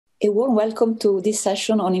A warm welcome to this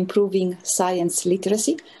session on improving science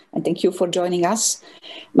literacy, and thank you for joining us.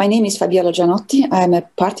 My name is Fabiola Gianotti. I'm a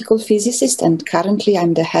particle physicist, and currently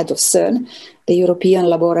I'm the head of CERN, the European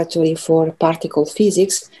Laboratory for Particle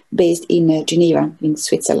Physics, based in Geneva, in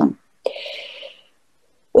Switzerland.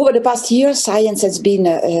 Over the past year, science has been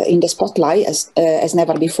in the spotlight as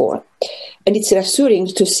never before. And it's reassuring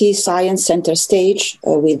to see science center stage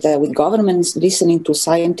with governments listening to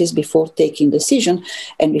scientists before taking decisions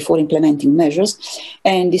and before implementing measures,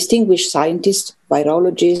 and distinguished scientists,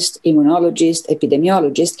 virologists, immunologists,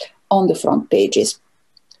 epidemiologists on the front pages.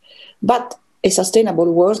 But a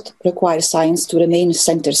sustainable world requires science to remain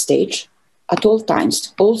center stage at all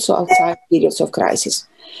times, also outside periods of crisis.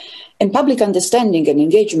 And public understanding and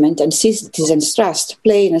engagement and citizens' trust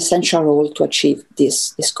play an essential role to achieve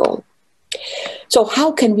this goal. So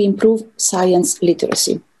how can we improve science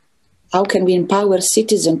literacy? How can we empower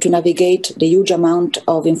citizens to navigate the huge amount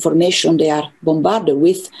of information they are bombarded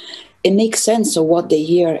with and make sense of what they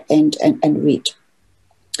hear and read?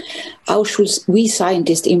 How should we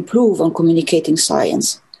scientists improve on communicating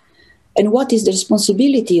science? And what is the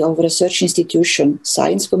responsibility of research institutions,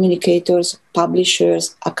 science communicators,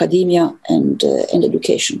 publishers, academia, and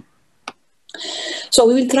education? So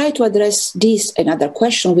we will try to address this and other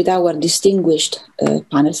questions with our distinguished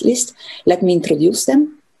panelists. Let me introduce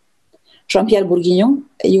them. Jean-Pierre Bourguignon,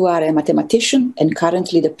 you are a mathematician and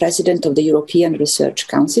currently the president of the European Research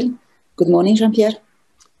Council. Good morning, Jean-Pierre.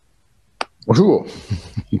 Bonjour.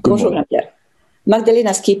 Bonjour, Jean-Pierre.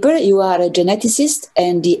 Magdalena Skipper, you are a geneticist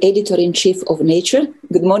and the editor-in-chief of Nature.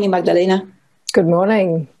 Good morning, Magdalena. Good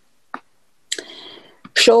morning.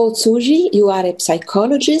 Tsuji, you are a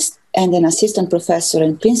psychologist and an assistant professor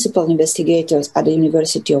and principal investigator at the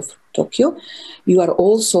University of Tokyo. You are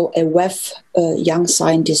also a WEF Young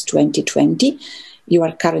Scientist 2020. You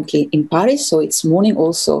are currently in Paris, so it's morning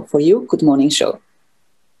also for you. Good morning, Sho.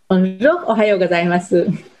 Bonjour, ohayo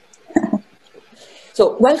gozaimasu.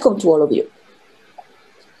 So, welcome to all of you.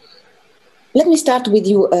 Let me start with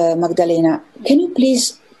you, Magdalena. Can you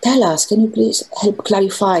please help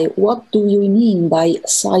clarify what do you mean by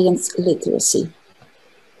science literacy?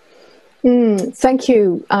 Thank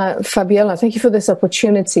you, Fabiola. Thank you for this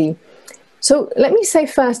opportunity. So let me say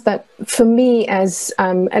first that for me as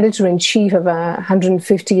editor-in-chief of a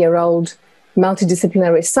 150-year-old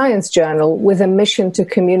multidisciplinary science journal with a mission to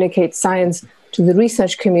communicate science to the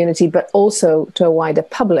research community, but also to a wider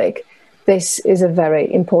public, this is a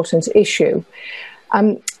very important issue.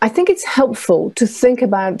 I think it's helpful to think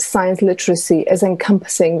about science literacy as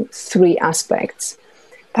encompassing three aspects.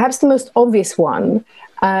 Perhaps the most obvious one,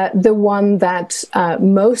 the one that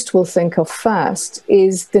most will think of first,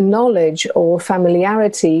 is the knowledge or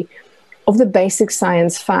familiarity of the basic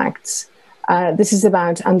science facts. This is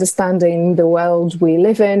about understanding the world we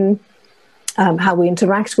live in, how we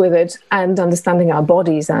interact with it, and understanding our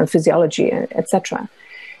bodies, our physiology, etc.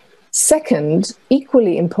 Second,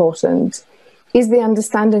 equally important, is the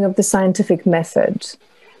understanding of the scientific method,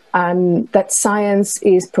 that science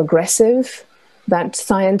is progressive, that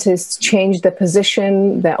scientists change their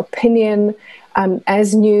position, their opinion,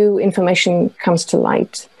 as new information comes to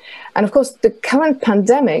light. And of course, the current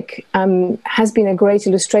pandemic has been a great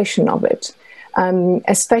illustration of it,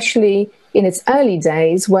 especially in its early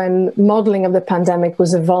days when modeling of the pandemic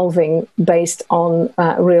was evolving based on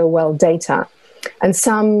real-world data. And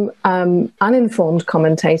some uninformed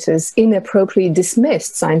commentators inappropriately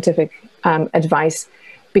dismissed scientific advice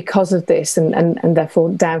because of this and therefore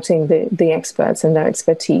doubting the experts and their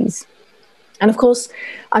expertise. And of course,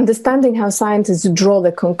 understanding how scientists draw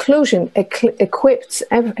the conclusion equips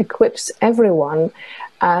everyone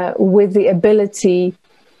with the ability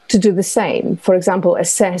to do the same. For example,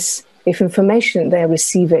 assess if information they're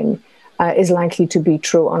receiving is likely to be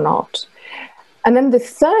true or not. And then the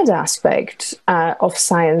third aspect of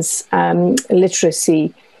science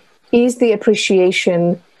literacy is the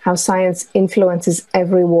appreciation how science influences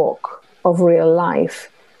every walk of real life,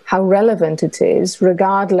 how relevant it is,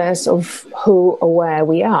 regardless of who or where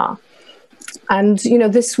we are. And,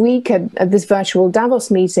 this week at this virtual Davos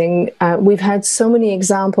meeting, we've had so many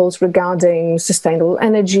examples regarding sustainable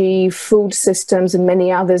energy, food systems, and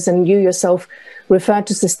many others. And you yourself referred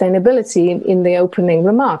to sustainability in the opening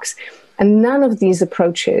remarks. And none of these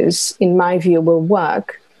approaches, in my view, will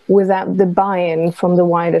work without the buy-in from the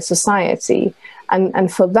wider society.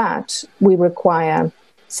 And for that, we require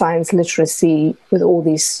science literacy with all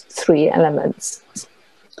these three elements.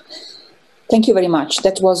 Thank you very much.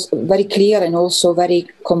 That was very clear and also very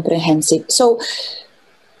comprehensive. So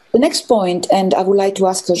the next point, and I would like to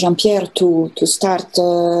ask Jean-Pierre to start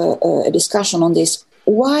a discussion on this,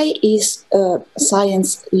 why is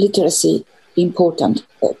science literacy important,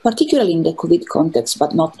 particularly in the COVID context,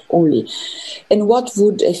 but not only? And what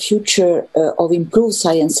would a future of improved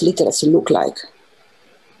science literacy look like?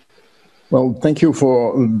 Well, thank you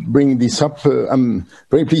for bringing this up. I'm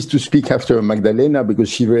very pleased to speak after Magdalena because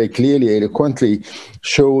she very clearly, eloquently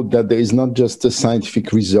showed that there is not just the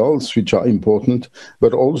scientific results, which are important,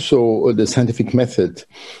 but also the scientific method.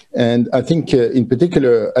 And I think in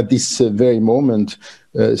particular at this very moment,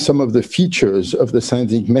 some of the features of the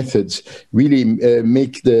scientific methods really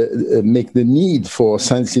make the need for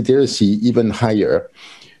science literacy even higher.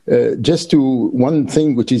 Just to one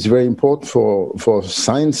thing which is very important for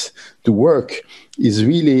science to work is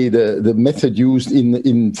really the method used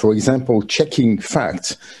in, for example, checking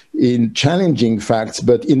facts, in challenging facts,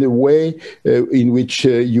 but in a way in which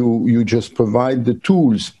you just provide the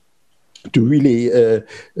tools to really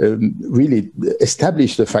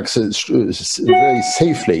establish the facts very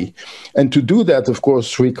safely. And to do that, of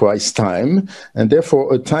course, requires time. And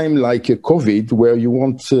therefore, a time like COVID, where you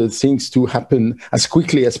want things to happen as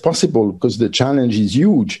quickly as possible, because the challenge is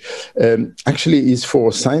huge, actually is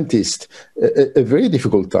for scientists a very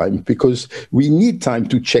difficult time, because we need time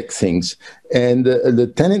to check things. And the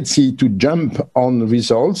tendency to jump on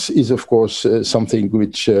results is, of course, something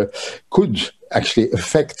which could actually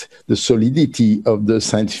affect the solidity of the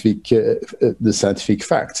scientific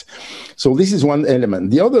facts. So this is one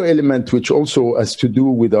element. The other element, which also has to do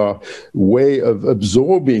with our way of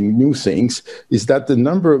absorbing new things, is that the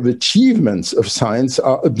number of achievements of science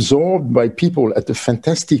are absorbed by people at a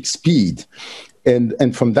fantastic speed.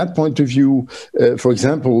 And from that point of view, for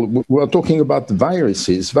example, we're talking about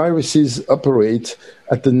viruses. Viruses operate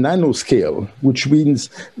at the nanoscale, which means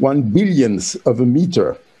 1/1000th of a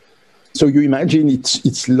meter. So you imagine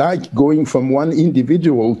it's like going from one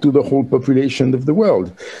individual to the whole population of the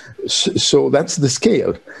world. So that's the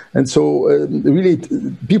scale. And so really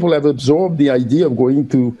people have absorbed the idea of going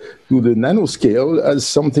to the nanoscale as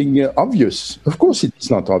something obvious. Of course, it's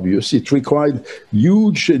not obvious. It required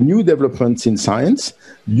huge new developments in science,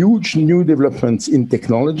 huge new developments in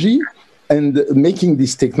technology, and making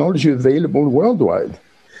this technology available worldwide.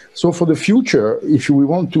 So for the future, if we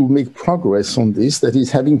want to make progress on this, that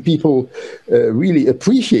is having people really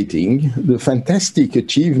appreciating the fantastic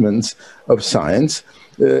achievements of science,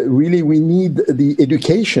 really we need the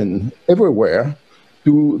education everywhere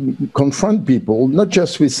to confront people, not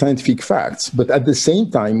just with scientific facts, but at the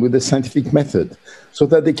same time with the scientific method, so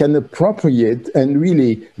that they can appropriate and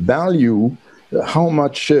really value how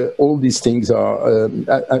much all these things are,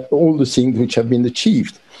 all the things which have been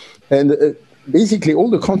achieved. And basically, all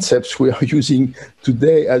the concepts we are using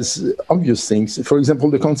today as obvious things, for example,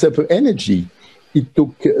 the concept of energy, it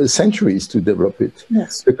took centuries to develop it.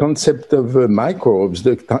 Yes. The concept of microbes,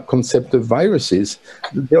 the concept of viruses,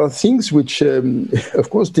 there are things which, of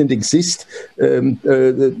course, didn't exist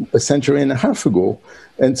a century and a half ago.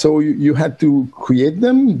 And so you had to create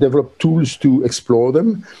them, develop tools to explore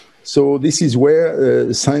them. So this is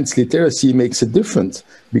where science literacy makes a difference,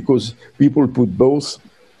 because people put both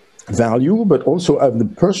value, but also have the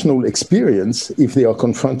personal experience, if they are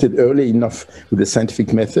confronted early enough with the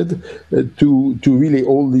scientific method, to really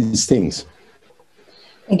all these things.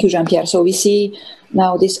 Thank you, Jean-Pierre. So we see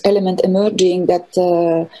now this element emerging that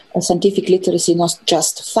scientific literacy, not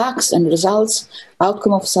just facts and results,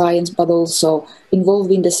 outcome of science, but also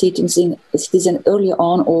involving the citizen early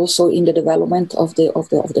on, also in the development of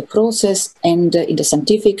the process and in the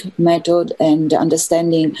scientific method, and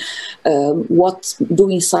understanding what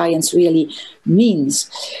doing science really means.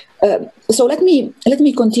 So let me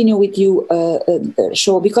continue with you,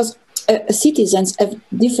 Sho, because citizens have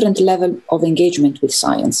different level of engagement with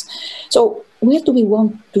science. So where do we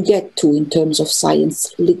want to get to in terms of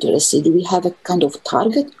science literacy? Do we have a kind of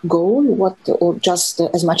target goal, or just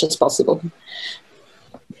as much as possible?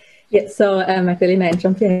 Yes, so Magdalena and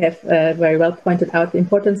Jean-Pierre have very well pointed out the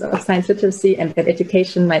importance of science literacy, and that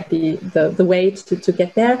education might be the way to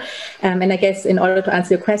get there. And I guess in order to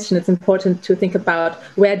answer your question, it's important to think about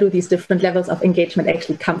where do these different levels of engagement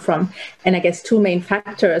actually come from. And I guess two main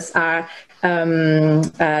factors are the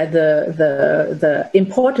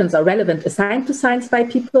importance or relevance assigned to science by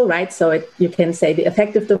people, right? So you can say the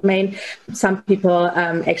affective domain. Some people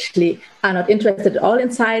actually are not interested at all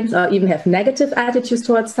in science, or even have negative attitudes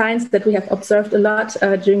towards science that we have observed a lot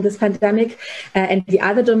during this pandemic. And the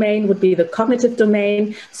other domain would be the cognitive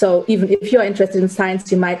domain. So even if you're interested in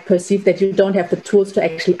science, you might perceive that you don't have the tools to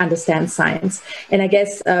actually understand science. And I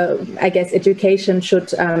guess education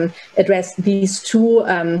should address these two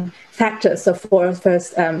factors. So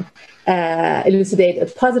first, elucidate a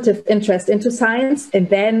positive interest into science, and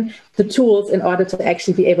then the tools in order to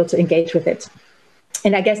actually be able to engage with it.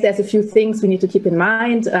 And I guess there's a few things we need to keep in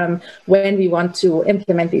mind when we want to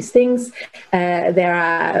implement these things. There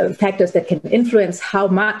are factors that can influence how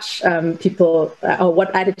much people or what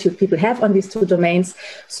attitude people have on these two domains.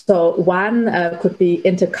 So one could be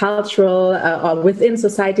intercultural or within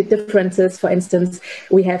society differences. For instance,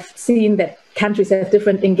 we have seen that countries have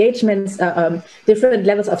different engagements, different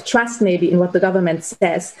levels of trust maybe in what the government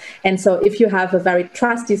says. And so if you have a very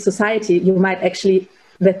trusty society, you might actually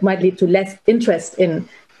that might lead to less interest in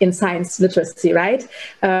science literacy, right?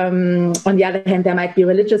 On the other hand, there might be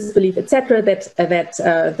religious belief, etc., that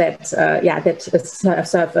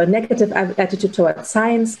serve a negative attitude towards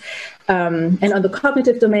science. And on the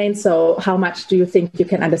cognitive domain, so how much do you think you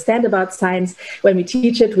can understand about science? When we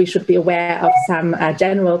teach it, we should be aware of some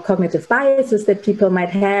general cognitive biases that people might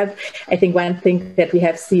have. I think one thing that we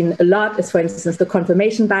have seen a lot is, for instance, the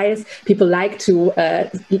confirmation bias. People like to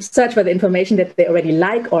search for the information that they already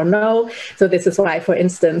like or know. So this is why, for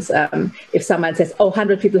instance, if someone says,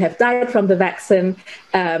 100 people have died from the vaccine,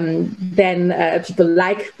 then people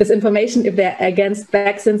like this information if they're against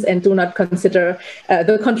vaccines and do not consider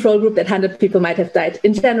the control group that 100 people might have died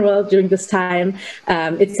in general during this time,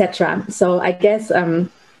 etc. So I guess,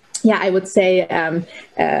 I would say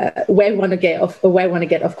where we want to get,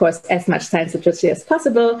 of course, as much science literacy as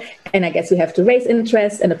possible. And I guess we have to raise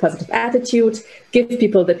interest and a positive attitude, give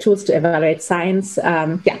people the tools to evaluate science.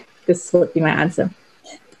 This would be my answer.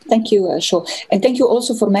 Thank you, Sho. And thank you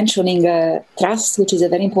also for mentioning trust, which is a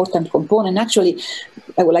very important component. Actually,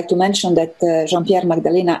 I would like to mention that Jean-Pierre,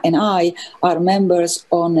 Magdalena, and I are members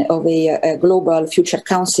of a global future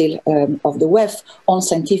council of the WEF on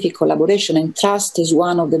scientific collaboration, and trust is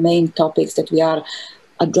one of the main topics that we are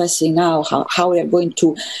addressing now, how we are going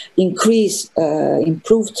to improve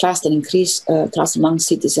trust and increase trust among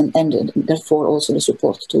citizens, and therefore also the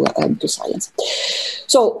support to science.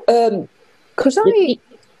 So, could I...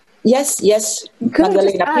 Yes. Could I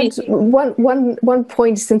just add one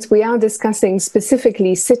point, since we are discussing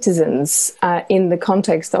specifically citizens in the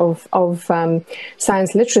context of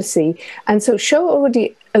science literacy, and so Sho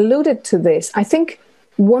already alluded to this. I think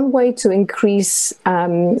one way to increase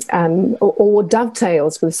or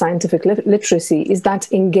dovetails with scientific literacy is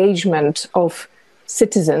that engagement of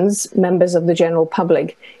citizens, members of the general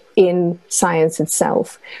public, in science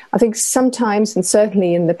itself. I think sometimes, and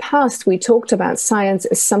certainly in the past, we talked about science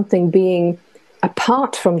as something being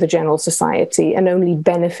apart from the general society and only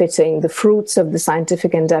benefiting the fruits of the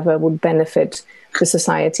scientific endeavor would benefit the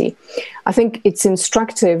society. I think it's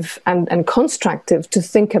instructive and constructive to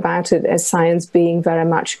think about it as science being very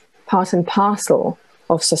much part and parcel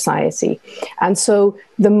of society. And so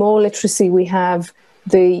the more literacy we have,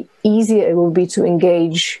 the easier it will be to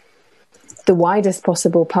engage the widest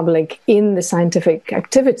possible public in the scientific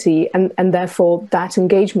activity, and therefore that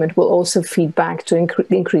engagement will also feed back to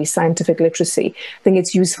increase scientific literacy. I think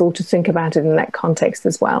it's useful to think about it in that context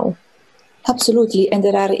as well. Absolutely, and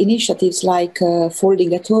there are initiatives like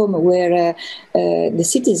Folding at Home, where the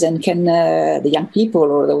citizen can, the young people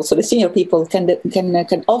or also the senior people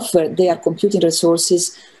can offer their computing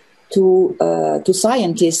resources to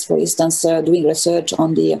scientists, for instance, doing research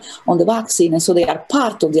on the vaccine, and so they are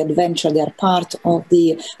part of the adventure. They are part of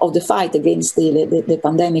the fight against the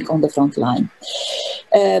pandemic on the front line.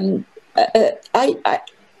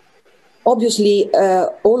 Obviously,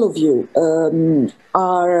 all of you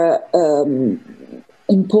are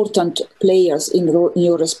important players in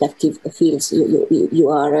your respective fields. You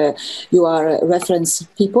are reference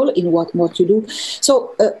people in what you do.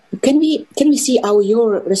 So can we see how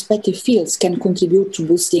your respective fields can contribute to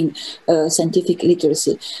boosting scientific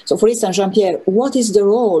literacy? So, for instance, Jean-Pierre, what is the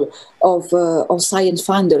role of science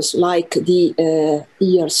funders like the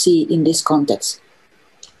ERC in this context?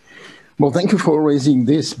 Well, thank you for raising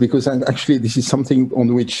this, because actually this is something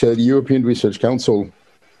on which the European Research Council,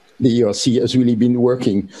 the ERC, has really been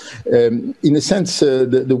working. In a sense,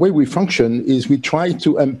 the way we function is we try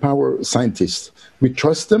to empower scientists. We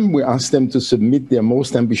trust them, we ask them to submit their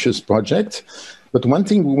most ambitious project. But one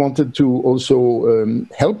thing we wanted to also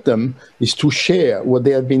help them is to share what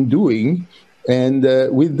they have been doing and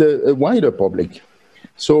with the wider public.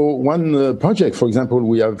 So one project, for example,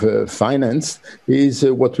 we have financed is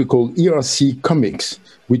what we call ERC Comics,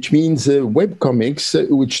 which means web comics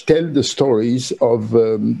which tell the stories of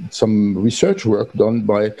some research work done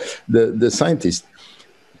by the scientists.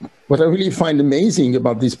 What I really find amazing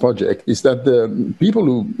about this project is that the people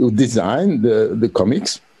who design the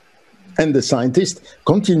comics and the scientists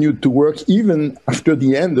continued to work even after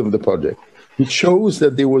the end of the project, which shows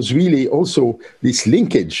that there was really also this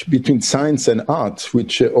linkage between science and art,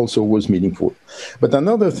 which also was meaningful. But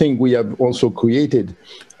another thing we have also created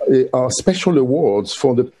are special awards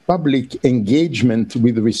for the public engagement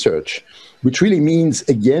with research, which really means,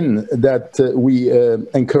 again, that we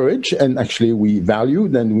encourage and actually we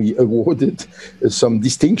valued and we awarded some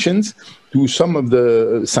distinctions to some of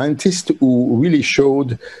the scientists who really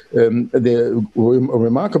showed their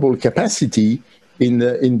remarkable capacity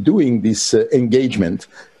in doing this engagement.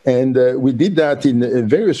 And we did that in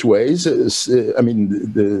various ways. I mean,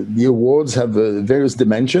 the awards have various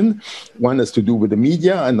dimensions. One has to do with the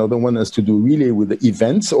media, another one has to do really with the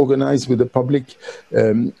events organized with the public,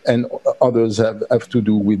 and others have to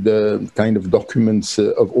do with the kind of documents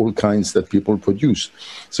of all kinds that people produce.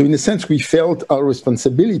 So in a sense, we felt our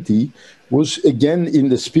responsibility was, again, in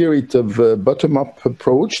the spirit of a bottom-up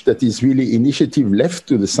approach that is really initiative left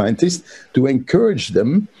to the scientists to encourage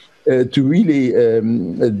them to really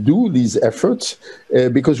do these efforts,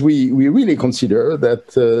 because we really consider that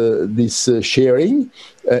this sharing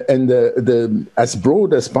and as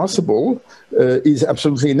broad as possible is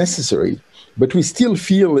absolutely necessary. But we still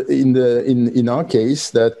feel in our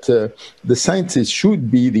case that the scientists should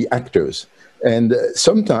be the actors, and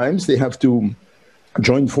sometimes they have to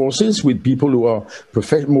join forces with people who are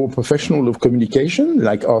more professional of communication,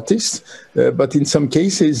 like artists. But in some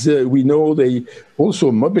cases, we know they also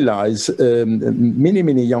mobilize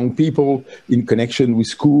many young people in connection with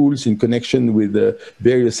schools, in connection with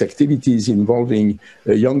various activities involving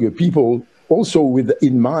younger people, also with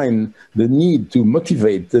in mind the need to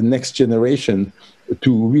motivate the next generation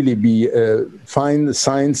to really find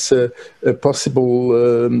science a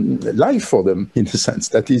possible life for them, in a sense.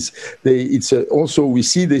 That is, also we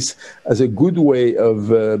see this as a good way of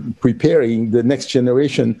preparing the next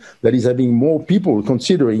generation that is having more people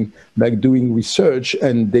considering like doing research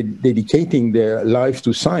and dedicating their life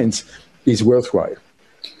to science is worthwhile.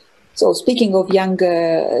 So speaking of young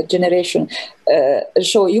generation,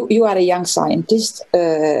 so you are a young scientist,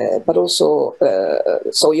 but also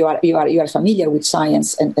so you are familiar with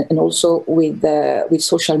science and also with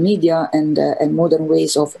social media and modern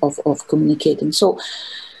ways of communicating. So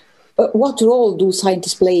what role do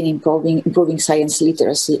scientists play in improving science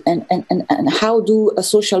literacy, and how do a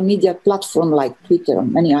social media platform like Twitter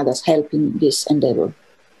and many others help in this endeavor?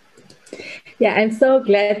 Yeah, I'm so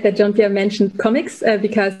glad that Jean-Pierre mentioned comics,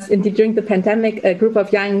 because indeed during the pandemic, a group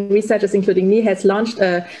of young researchers, including me, has launched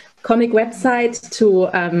a comic website to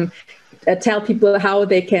tell people how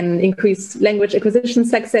they can increase language acquisition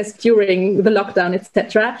success during the lockdown,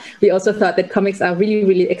 etc. We also thought that comics are really,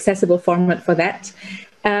 really accessible format for that.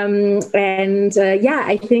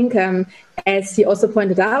 I think, as he also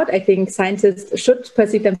pointed out, I think scientists should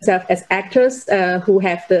perceive themselves as actors who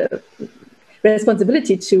have the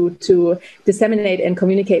responsibility to disseminate and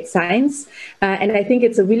communicate science. And I think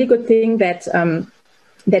it's a really good thing that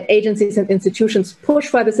that agencies and institutions push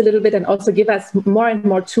for this a little bit and also give us more and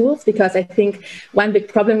more tools, because I think one big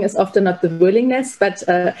problem is often not the willingness, but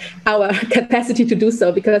our capacity to do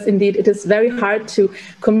so, because indeed it is very hard to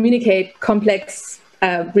communicate complex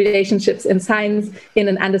relationships in science in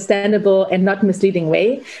an understandable and not misleading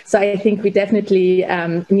way. So I think we definitely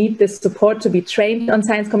need this support to be trained on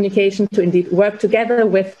science communication, to indeed work together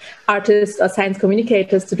with artists or science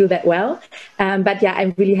communicators to do that well. But yeah,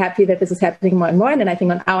 I'm really happy that this is happening more and more. And I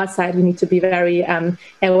think on our side, we need to be very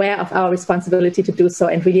aware of our responsibility to do so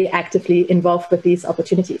and really actively involved with these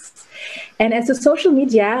opportunities. And as to social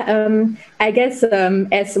media, I guess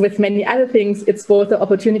as with many other things, it's both an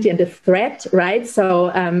opportunity and a threat, right? So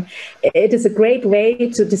it is a great way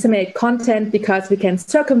to disseminate content because we can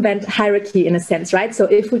circumvent hierarchy in a sense, right? So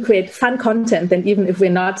if we create fun content, then even if we're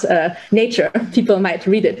not nature, people might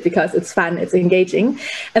read it because it's fun, it's engaging.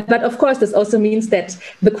 But of course, this also means that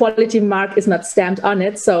the quality mark is not stamped on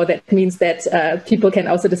it. So that means that people can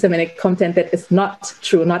also disseminate content that is not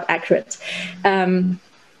true, not accurate.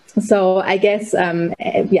 So I guess, and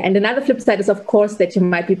another flip side is, of course, that you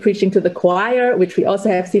might be preaching to the choir, which we also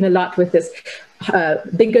have seen a lot with this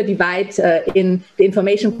bigger divide in the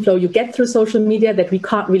information flow you get through social media that we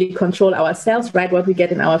can't really control ourselves, right, what we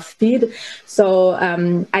get in our feed. So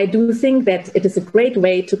I do think that it is a great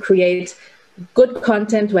way to create good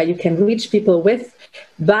content where you can reach people with,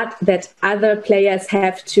 but that other players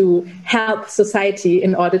have to help society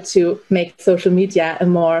in order to make social media a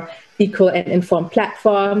more equal and informed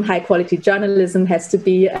platform. High quality journalism has to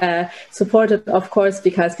be supported, of course,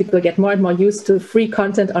 because people get more and more used to free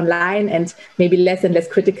content online and maybe less and less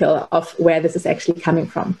critical of where this is actually coming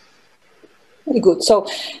from. Very good. So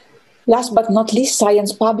last but not least,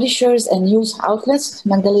 science publishers and news outlets.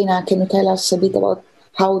 Magdalena, can you tell us a bit about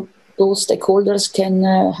how those stakeholders can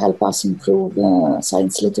help us improve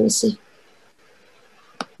science literacy?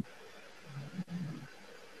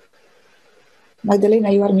 Magdalena,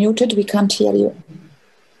 you are muted. We can't hear you.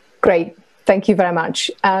 Great. Thank you very much.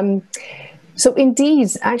 So indeed,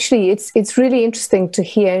 actually, it's really interesting to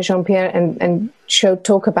hear Jean-Pierre and Cho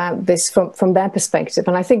talk about this from their perspective.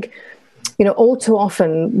 And I think, all too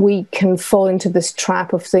often we can fall into this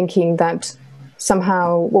trap of thinking that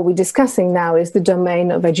somehow what we're discussing now is the domain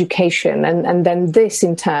of education. And then this,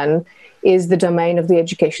 in turn, is the domain of the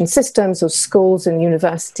education systems of schools and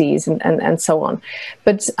universities and so on.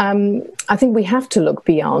 But I think we have to look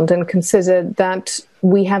beyond and consider that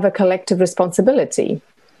we have a collective responsibility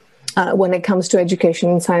when it comes to education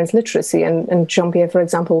and science literacy. And Jean-Pierre, for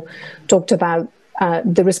example, talked about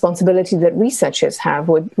the responsibility that researchers have,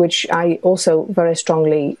 which I also very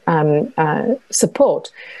strongly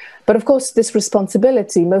support. But of course, this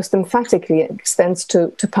responsibility most emphatically extends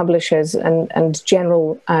to publishers and general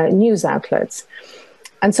news outlets.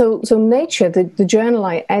 And so Nature, the journal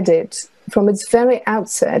I edit, from its very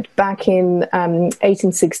outset back in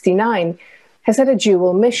 1869, has had a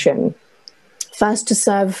dual mission. First, to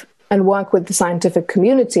serve and work with the scientific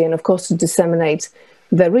community and, of course, to disseminate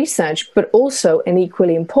the research, but also, and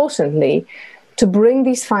equally importantly, to bring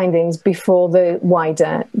these findings before the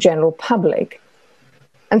wider general public.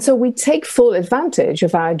 And so we take full advantage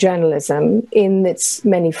of our journalism in its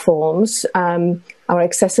many forms, our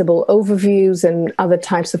accessible overviews and other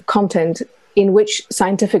types of content in which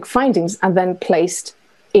scientific findings are then placed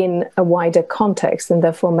in a wider context and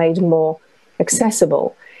therefore made more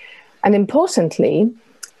accessible. And importantly,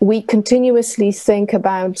 we continuously think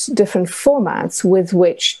about different formats with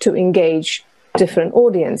which to engage different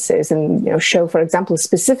audiences. And Show, for example,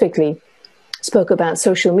 specifically spoke about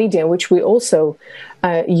social media, which we also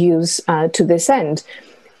use to this end.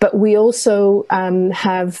 But we also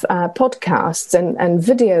have podcasts and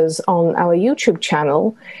videos on our YouTube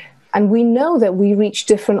channel. And we know that we reach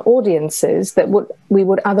different audiences that we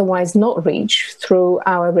would otherwise not reach through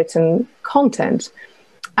our written content.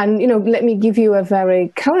 And, let me give you a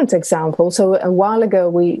very current example. So a while ago,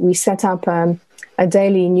 we set up a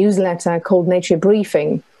daily newsletter called Nature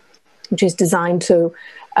Briefing, which is designed to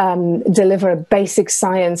deliver a basic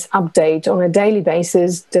science update on a daily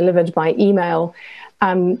basis, delivered by email.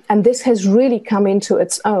 And this has really come into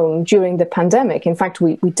its own during the pandemic. In fact,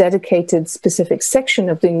 we dedicated a specific section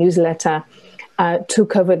of the newsletter to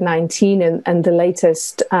COVID-19 and the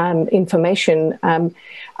latest information.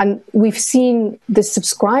 And we've seen the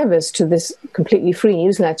subscribers to this completely free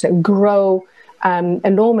newsletter grow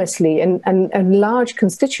enormously. And a large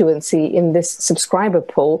constituency in this subscriber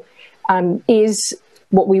pool is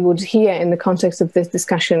what we would here in the context of this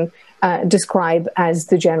discussion describe as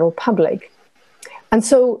the general public. And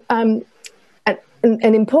so, and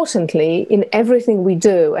importantly, in everything we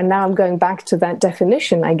do, and now I'm going back to that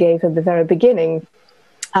definition I gave at the very beginning,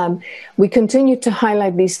 we continue to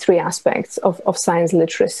highlight these three aspects of science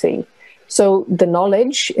literacy. So the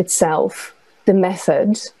knowledge itself, the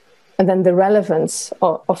method, and then the relevance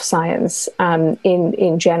of science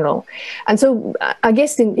in general. And so I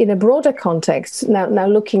guess in a broader context, now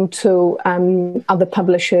looking to other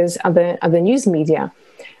publishers, other news media,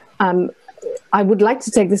 I would like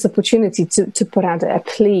to take this opportunity to put out a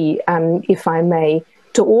plea, if I may,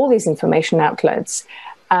 to all these information outlets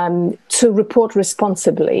to report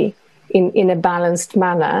responsibly in a balanced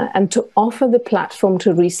manner and to offer the platform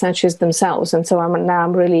to researchers themselves. And so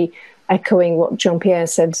I'm really echoing what Jean-Pierre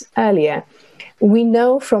said earlier. We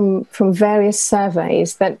know from various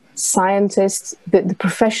surveys that scientists, the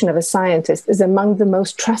profession of a scientist is among the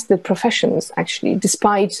most trusted professions, actually,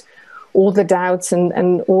 despite all the doubts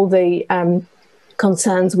and all the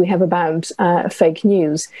concerns we have about fake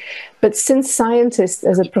news. But since scientists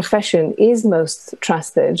as a profession is most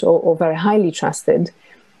trusted or very highly trusted,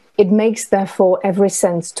 it makes, therefore, every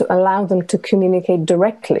sense to allow them to communicate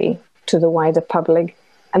directly to the wider public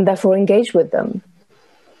and therefore engage with them.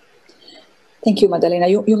 Thank you, Magdalena.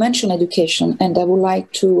 You mentioned education, and I would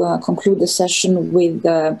like to conclude the session with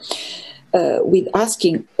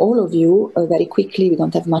asking all of you very quickly. We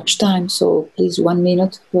don't have much time, so please 1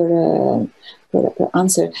 minute per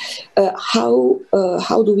answer.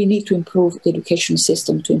 How do we need to improve the education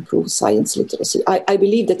system to improve science literacy? I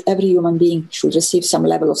believe that every human being should receive some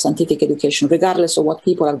level of scientific education, regardless of what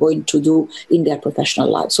people are going to do in their professional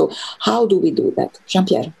life. So how do we do that?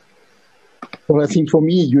 Jean-Pierre? Well, I think for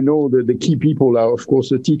me, the key people are, of course,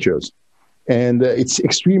 the teachers. And it's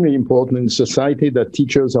extremely important in society that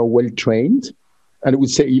teachers are well-trained, and I would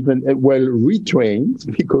say even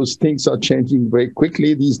well-retrained, because things are changing very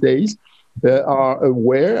quickly these days. are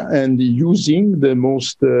aware and using the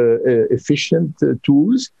most efficient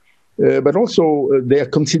tools, but also their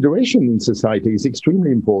consideration in society is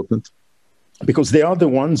extremely important, because they are the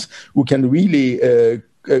ones who can really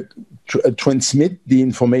transmit the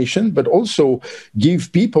information, but also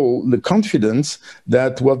give people the confidence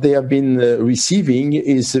that what they have been receiving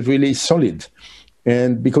is really solid.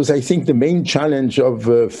 And because I think the main challenge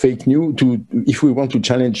of fake news, if we want to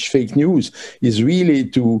challenge fake news, is really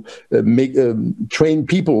to train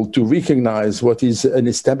people to recognize what is an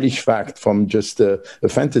established fact from just a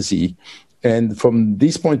fantasy. And from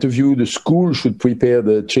this point of view, the school should prepare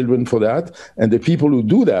the children for that. And the people who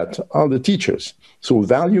do that are the teachers. So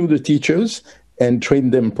value the teachers and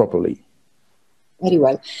train them properly. Very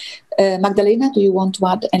well. Magdalena, do you want to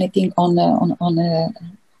add anything on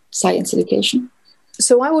science education?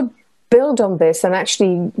 So I would build on this and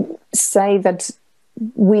actually say that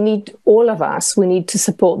we need to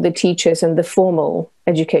support the teachers and the formal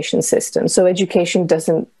education system. So education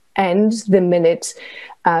doesn't end the minute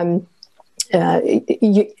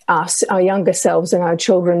us, our younger selves and our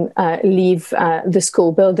children leave the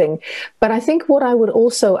school building. But I think what I would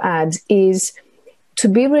also add is, to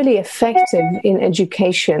be really effective in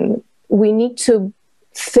education, we need to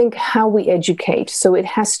think how we educate. So it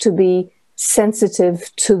has to be sensitive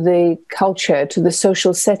to the culture, to the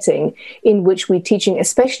social setting in which we're teaching,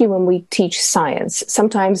 especially when we teach science.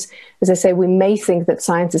 Sometimes, as I say, we may think that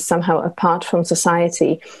science is somehow apart from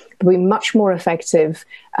society, but we're much more effective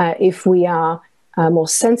if we are more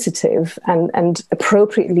sensitive and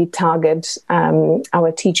appropriately target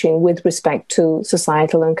our teaching with respect to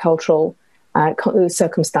societal and cultural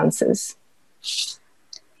circumstances.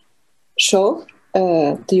 Sure.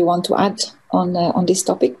 Do you want to add on this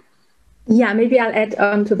topic? Yeah, maybe I'll add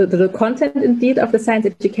on to the content indeed of the science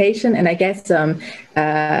education. And I guess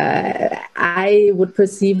I would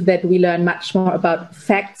perceive that we learn much more about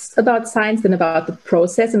facts about science than about the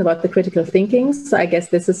process and about the critical thinking. So I guess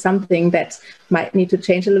this is something that might need to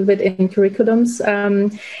change a little bit in curriculums.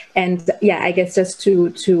 And yeah, I guess just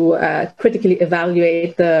to critically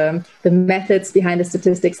evaluate the methods behind the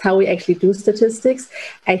statistics, how we actually do statistics.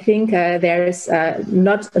 I think there's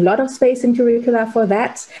not a lot of space in curricula for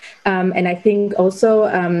that. And I think also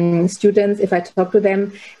students, if I talk to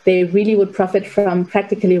them, they really would profit from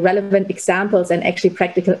practically relevant examples and actually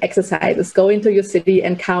practical exercises. Go into your city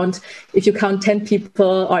and count, if you count 10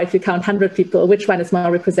 people or if you count 100 people, which one is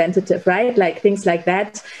more representative, right? Like things like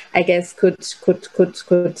that, I guess could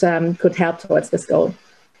help towards this goal.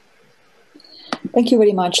 Thank you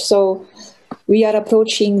very much. So we are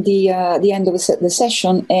approaching the end of the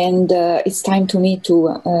session, and it's time to me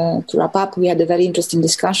to wrap up. We had a very interesting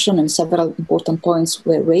discussion, and several important points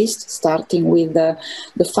were raised, starting with the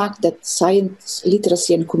fact that science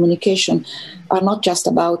literacy and communication are not just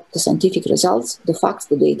about the scientific results, the facts,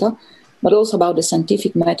 the data, but also about the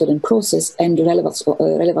scientific method and process and the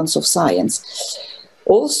relevance of science.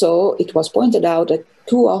 Also, it was pointed out that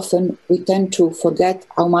too often we tend to forget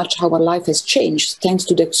how much our life has changed thanks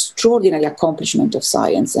to the extraordinary accomplishment of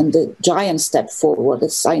science and the giant step forward that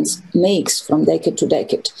science makes from decade to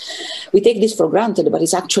decade. We take this for granted, but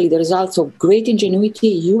it's actually the result of great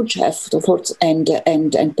ingenuity, huge efforts, and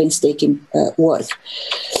painstaking work.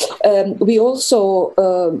 We also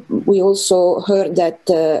heard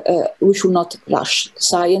that we should not rush.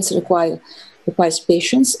 Science requires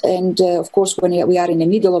patience, and of course, when we are in the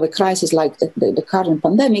middle of a crisis like the current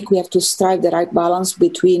pandemic, we have to strike the right balance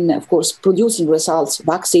between, of course, producing results,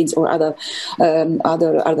 vaccines or other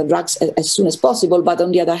drugs as soon as possible, but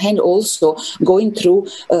on the other hand, also going through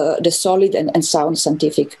the solid and sound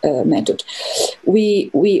scientific method.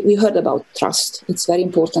 We heard about trust. It's very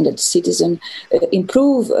important that citizens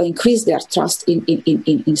increase their trust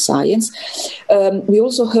in science. We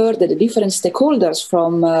also heard that the different stakeholders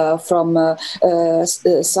from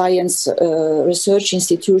science research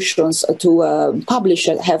institutions to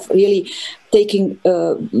publishers have really taken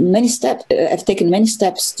many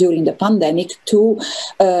steps during the pandemic to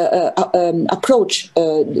approach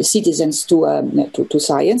the citizens to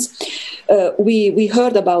science. We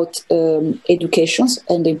heard about education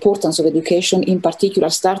and the importance of education, in particular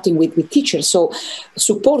starting with teachers. So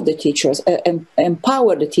support the teachers,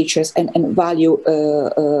 empower the teachers, and value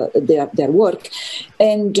their work.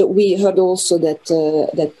 And we heard also that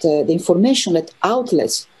the information that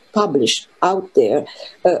outlets publish out there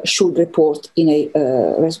should report in a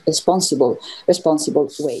responsible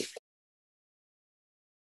way.